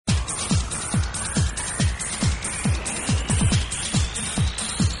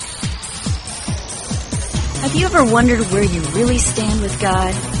Have you ever wondered where you really stand with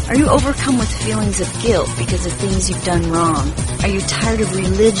God? Are you overcome with feelings of guilt because of things you've done wrong? Are you tired of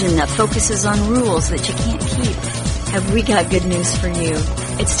religion that focuses on rules that you can't keep? Have we got good news for you?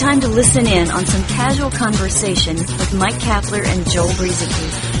 It's time to listen in on some casual conversation with Mike Kapler and Joel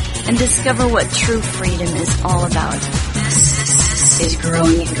Brueseke and discover what true freedom is all about. This is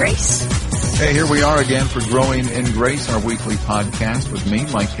Growing in Grace. Hey, here we are again for Growing in Grace, our weekly podcast with me,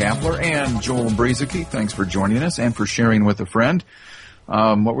 Mike Kapler, and Joel Brueseke. Thanks for joining us and for sharing with a friend.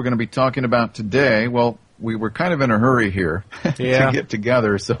 What we're going to be talking about today, well, we were kind of in a hurry here to get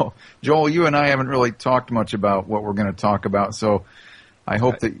together. So, Joel, you and I haven't really talked much about what we're going to talk about. So I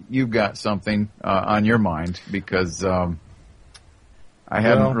hope that you've got something on your mind because I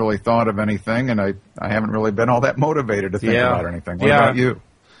hadn't really thought of anything, and I haven't really been all that motivated to think about anything. What about you?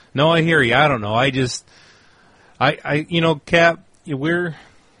 No, I hear you. I don't know. Cap, we're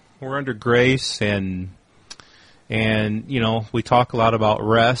under grace, and we talk a lot about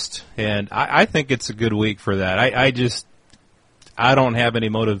rest, and I think it's a good week for that. I don't have any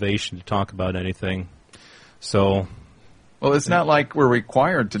motivation to talk about anything. So, well, it's not like we're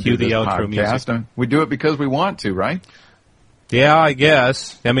required to do this podcast. Music. We do it because we want to, right? Yeah, I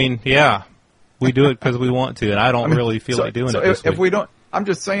guess. I mean, we do it because we want to, and I don't really feel like doing it this week. If we don't. I'm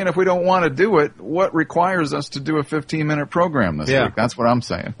just saying if we don't want to do it, what requires us to do a 15-minute program this week? That's what I'm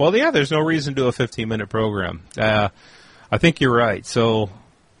saying. Well, there's no reason to do a 15-minute program. I think you're right. So,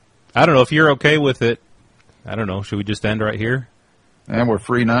 I don't know if you're okay with it. I don't know. Should we just end right here? And we're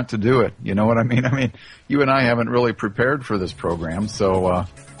free not to do it. You know what I mean? I mean, you and I haven't really prepared for this program, so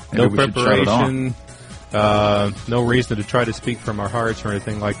maybe we should shut it off. No reason to try to speak from our hearts or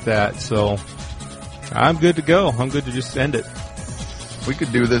anything like that. So, I'm good to go. I'm good to just end it. We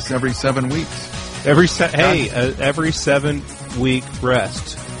could do this every 7 weeks. Every 7 week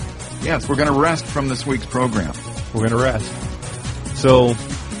rest. Yes, we're going to rest from this week's program. We're going to rest. So,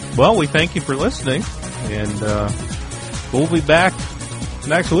 well, we thank you for listening, and we'll be back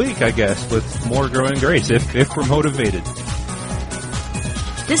next week, I guess, with more Growing in Grace, if we're motivated.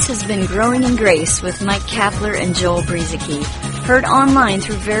 This has been Growing in Grace with Mike Kapler and Joel Brueseke. Heard online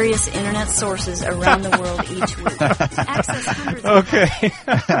through various internet sources around the world each week. Access hundreds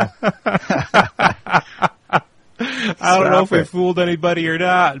I don't know if we fooled anybody or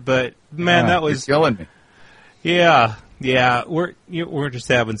not, but man, that was killing me. Yeah, we're just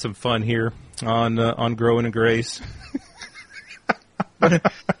having some fun here on Growing in Grace.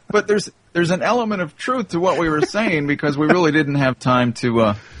 But there's an element of truth to what we were saying because we really didn't have time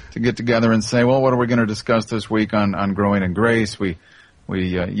to get together and say, well, what are we going to discuss this week on Growing in Grace?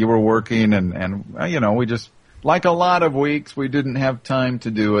 You were working and we just, like a lot of weeks, we didn't have time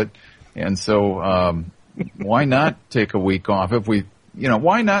to do it. And so, why not take a week off?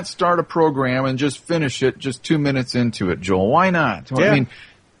 Why not start a program and just finish it just 2 minutes into it, Joel? Why not? Yeah. I mean,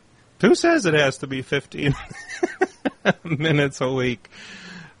 who says it has to be 15 minutes a week?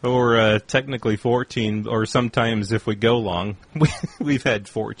 Or technically 14, or sometimes if we go long, we've had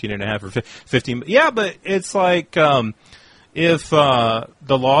 14 and a half or 15. Yeah, but it's like if the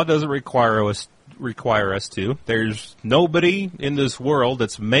law doesn't require us to, there's nobody in this world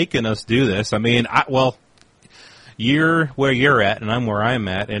that's making us do this. I mean, you're where you're at, and I'm where I'm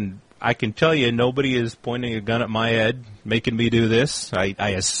at, and I can tell you nobody is pointing a gun at my head making me do this. I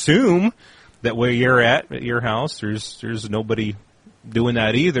assume that where you're at your house, there's nobody doing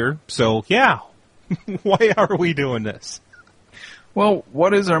that either. So, why are we doing this? Well,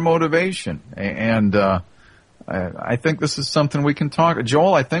 what is our motivation? And I think this is something we can talk.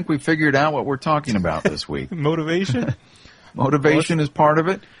 Joel, I think we figured out what we're talking about this week. Motivation? Motivation is part of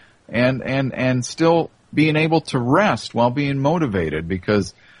it, and still being able to rest while being motivated,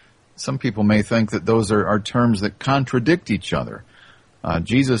 because some people may think that those are terms that contradict each other.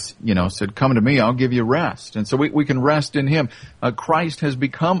 Jesus, said, come to me, I'll give you rest. And so we can rest in Him. Christ has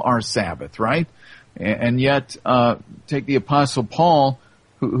become our Sabbath, right? And yet, take the Apostle Paul,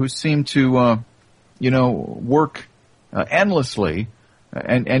 who seemed to, work endlessly,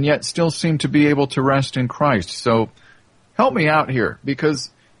 and yet still seemed to be able to rest in Christ. So help me out here,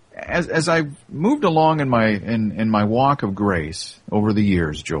 because as I've moved along in my walk of grace over the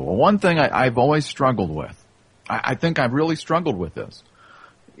years, Joel, one thing I've always struggled with, I think I've really struggled with this,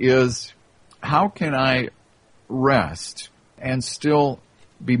 is how can I rest and still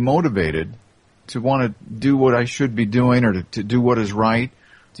be motivated to want to do what I should be doing or to do what is right?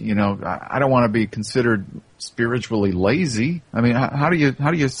 I don't want to be considered spiritually lazy. I mean, how do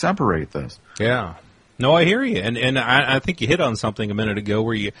you separate this? Yeah. No, I hear you. And I think you hit on something a minute ago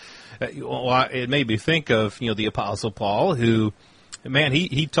where it made me think of, the Apostle Paul, who, man,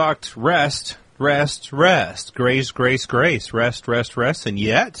 he talked rest rest, rest, grace, grace, grace, rest, rest, rest. And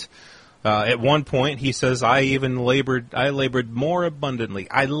yet, at one point, he says, I labored more abundantly.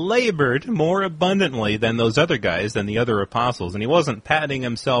 I labored more abundantly than those other guys, than the other apostles. And he wasn't patting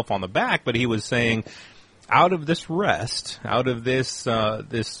himself on the back, but he was saying, out of this rest, out of this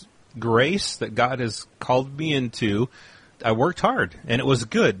grace that God has called me into, I worked hard, and it was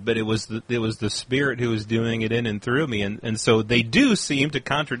good, but it was the Spirit who was doing it in and through me. And so they do seem to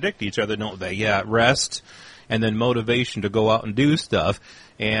contradict each other, don't they? Yeah, rest and then motivation to go out and do stuff.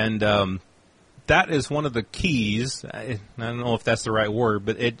 And that is one of the keys. I don't know if that's the right word,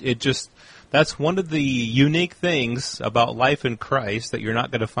 but that's one of the unique things about life in Christ that you're not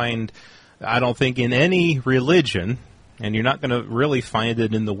going to find, I don't think, in any religion. And you're not going to really find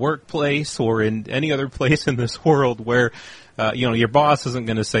it in the workplace or in any other place in this world where, your boss isn't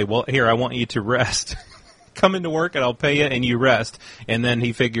going to say, well, here, I want you to rest. Come into work and I'll pay you and you rest. And then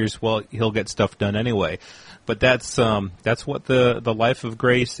he figures, well, he'll get stuff done anyway. But that's what the life of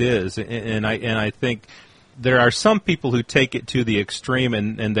grace is. And I think there are some people who take it to the extreme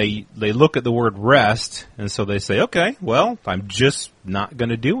and they look at the word rest, and so they say, okay, well, I'm just not going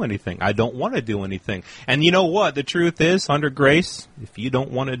to do anything. I don't want to do anything. And you know what? The truth is, under grace, if you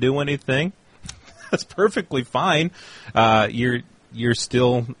don't want to do anything, that's perfectly fine. You're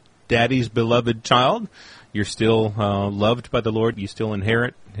still Daddy's beloved child. You're still loved by the Lord. You still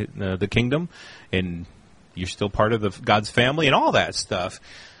inherit the kingdom, and you're still part of God's family and all that stuff.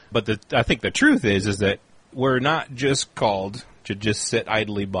 But I think the truth is that we're not just called to just sit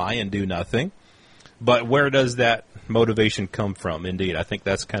idly by and do nothing, but where does that motivation come from? Indeed, I think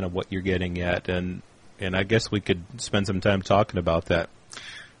that's kind of what you're getting at, and I guess we could spend some time talking about that.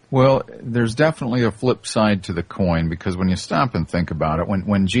 Well, there's definitely a flip side to the coin, because when you stop and think about it,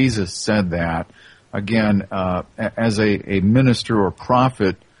 when Jesus said that, again, as a minister or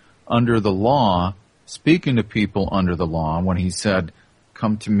prophet under the law, speaking to people under the law, when he said,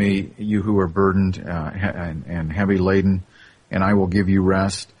 come to me, you who are burdened and heavy laden, and I will give you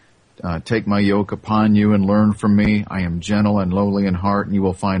rest. Take my yoke upon you and learn from me. I am gentle and lowly in heart, and you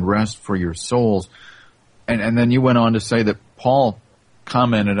will find rest for your souls. And then you went on to say that Paul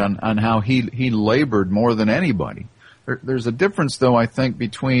commented on how he labored more than anybody. There's a difference, though, I think,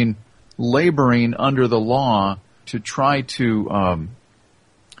 between laboring under the law to try to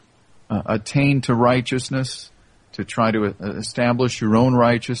attain to righteousness, to try to establish your own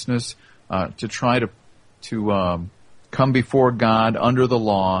righteousness, to try to come before God under the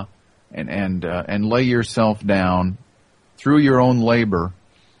law and lay yourself down through your own labor.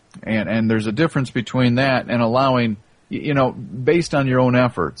 And there's a difference between that and allowing, based on your own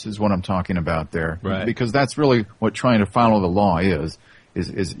efforts is what I'm talking about there. Right. Because that's really what trying to follow the law is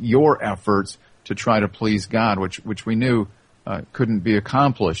your efforts to try to please God, which we knew couldn't be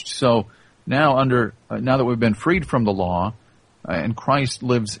accomplished. So now that we've been freed from the law and Christ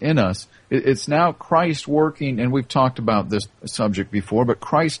lives in us, it's now Christ working, and we've talked about this subject before, but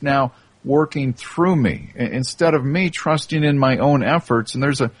Christ now working through me instead of me trusting in my own efforts. And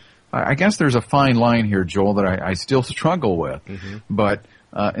I guess there's a fine line here, Joel, that I still struggle with. Mm-hmm. But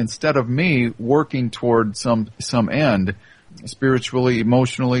instead of me working toward some end, spiritually,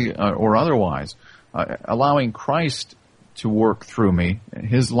 emotionally, or otherwise, allowing Christ to work through me,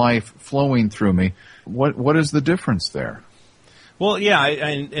 His life flowing through me, what is the difference there? Well, yeah,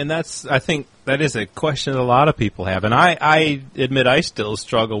 and I think that is a question that a lot of people have, and I admit I still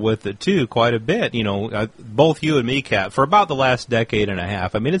struggle with it too quite a bit. Both you and me, Kat, for about the last decade and a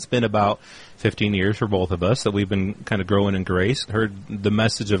half. I mean, it's been about 15 years for both of us that we've been kind of growing in grace, heard the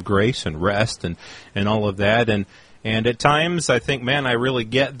message of grace and rest and all of that, and at times I think, man, I really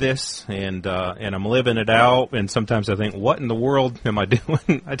get this, and I'm living it out. And sometimes I think, what in the world am I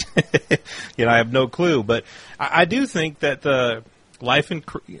doing? I have no clue. But I do think that the life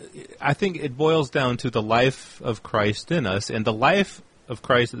I think it boils down to the life of Christ in us, and the life of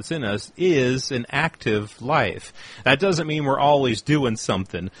Christ that's in us is an active life. That doesn't mean we're always doing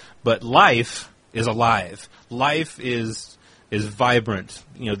something, but life is alive. Life is vibrant,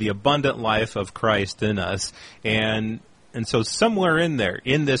 the abundant life of Christ in us. And so somewhere in there,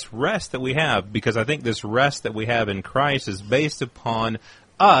 in this rest that we have, because I think this rest that we have in Christ is based upon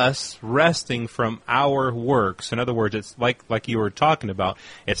us resting from our works. In other words, it's like you were talking about.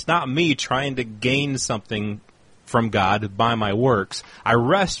 It's not me trying to gain something from God by my works. I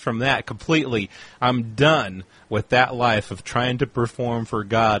rest from that completely. I'm done with that life of trying to perform for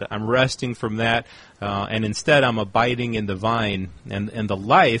God. I'm resting from that, and instead I'm abiding in the vine. And the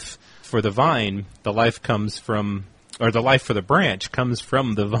life for the vine, the life comes from, or the life for the branch comes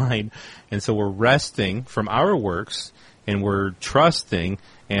from the vine. And so we're resting from our works and we're trusting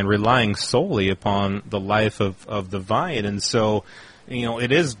and relying solely upon the life of the vine. And so,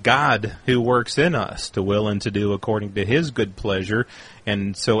 it is God who works in us to will and to do according to His good pleasure.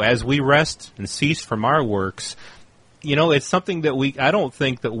 And so as we rest and cease from our works, it's something that I don't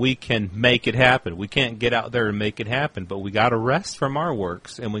think that we can make it happen. We can't get out there and make it happen, but we got to rest from our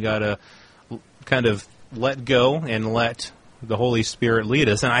works, and we got to kind of let go and let the Holy Spirit lead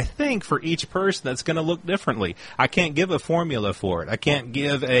us. And I think for each person that's going to look differently. I can't give a formula for it. I can't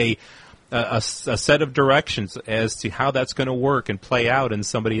give a set of directions as to how that's going to work and play out in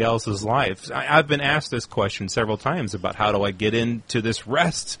somebody else's life. I've been asked this question several times about how do I get into this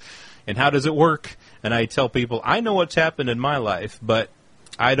rest and how does it work? And I tell people, I know what's happened in my life, but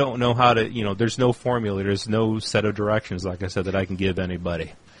I don't know how to, there's no formula, there's no set of directions, like I said, that I can give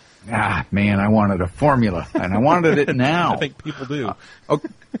anybody. Ah, man, I wanted a formula, and I wanted it now. I think people do. Okay.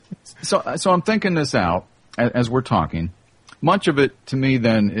 So I'm thinking this out as we're talking. Much of it, to me,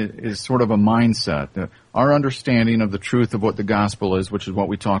 then, is sort of a mindset. Our understanding of the truth of what the gospel is, which is what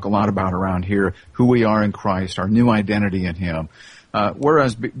we talk a lot about around here, who we are in Christ, our new identity in Him.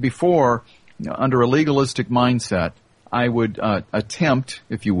 Whereas before, under a legalistic mindset, I would attempt,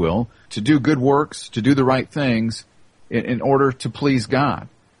 if you will, to do good works, to do the right things in order to please God,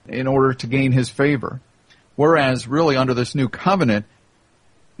 in order to gain His favor. Whereas, really, under this new covenant,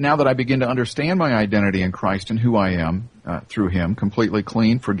 now that I begin to understand my identity in Christ and who I am through Him, completely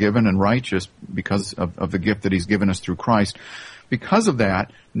clean, forgiven, and righteous because of the gift that He's given us through Christ, because of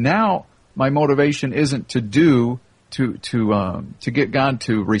that, now my motivation isn't to get God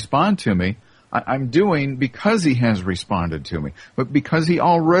to respond to me. I'm doing because He has responded to me, but because He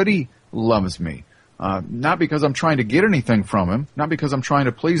already loves me. Not because I'm trying to get anything from Him, not because I'm trying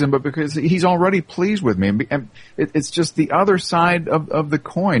to please Him, but because He's already pleased with me. And it's just the other side of the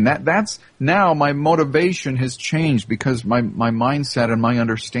coin. That's now my motivation has changed because my mindset and my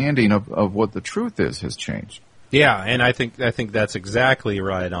understanding of what the truth is has changed. Yeah, and I think that's exactly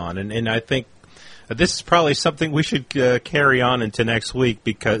right on. And I think this is probably something we should carry on into next week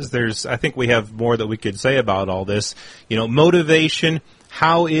because I think we have more that we could say about all this. Motivation.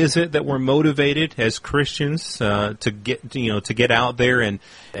 How is it that we're motivated as Christians to get out there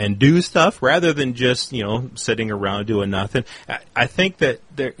and do stuff rather than just sitting around doing nothing? I think that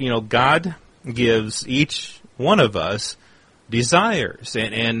God gives each one of us desires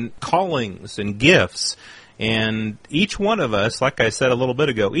and callings and gifts. And each one of us, like I said a little bit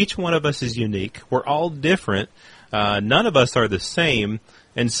ago, each one of us is unique. We're all different. None of us are the same.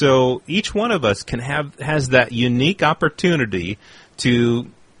 And so each one of us has that unique opportunity to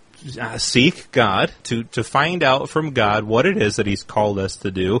seek God, to find out from God what it is that He's called us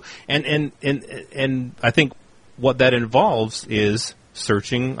to do. And I think what that involves is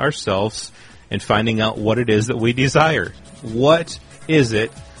searching ourselves and finding out what it is that we desire. What is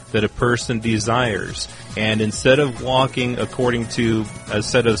it that a person desires? And instead of walking according to a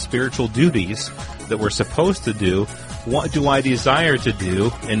set of spiritual duties that we're supposed to do, what do I desire to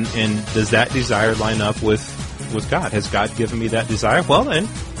do? And does that desire line up with God? Has God given me that desire? Well, then,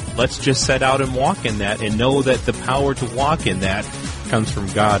 let's just set out and walk in that and know that the power to walk in that comes from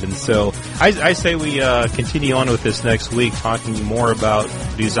God. And so I say we continue on with this next week, talking more about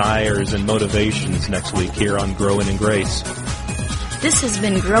desires and motivations next week here on Growing in Grace. This has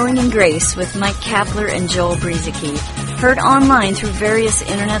been Growing in Grace with Mike Kapler and Joel Brizicki, heard online through various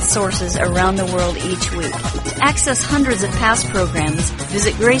internet sources around the world each week. To access hundreds of past programs,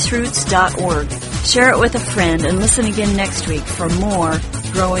 visit graceroots.org. Share it with a friend and listen again next week for more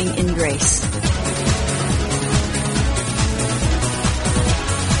Growing in Grace.